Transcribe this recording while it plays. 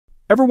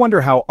Ever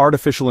wonder how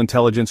artificial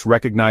intelligence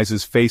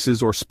recognizes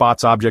faces or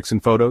spots objects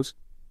in photos?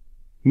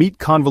 Meet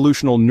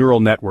convolutional neural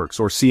networks,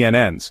 or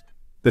CNNs,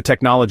 the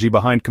technology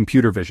behind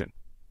computer vision.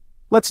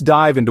 Let's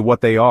dive into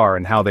what they are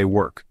and how they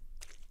work.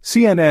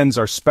 CNNs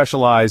are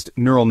specialized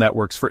neural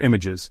networks for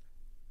images.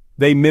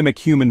 They mimic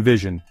human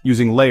vision,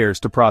 using layers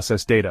to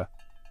process data.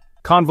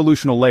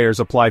 Convolutional layers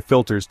apply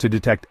filters to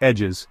detect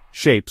edges,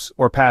 shapes,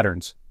 or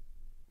patterns.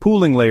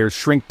 Pooling layers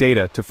shrink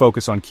data to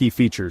focus on key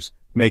features,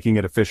 making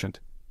it efficient.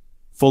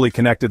 Fully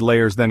connected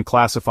layers then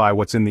classify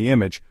what's in the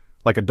image,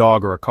 like a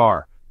dog or a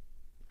car.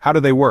 How do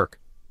they work?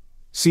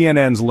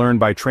 CNNs learn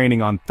by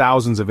training on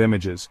thousands of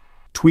images,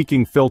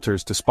 tweaking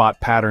filters to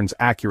spot patterns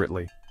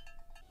accurately.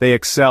 They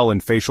excel in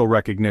facial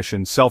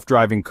recognition,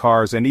 self-driving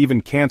cars, and even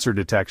cancer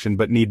detection,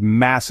 but need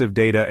massive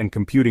data and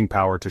computing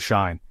power to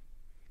shine.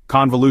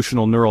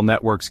 Convolutional neural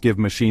networks give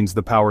machines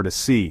the power to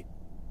see.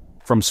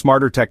 From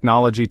smarter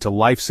technology to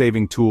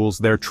life-saving tools,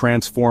 they're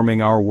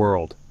transforming our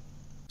world.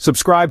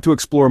 Subscribe to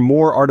explore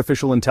more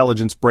artificial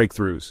intelligence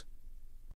breakthroughs.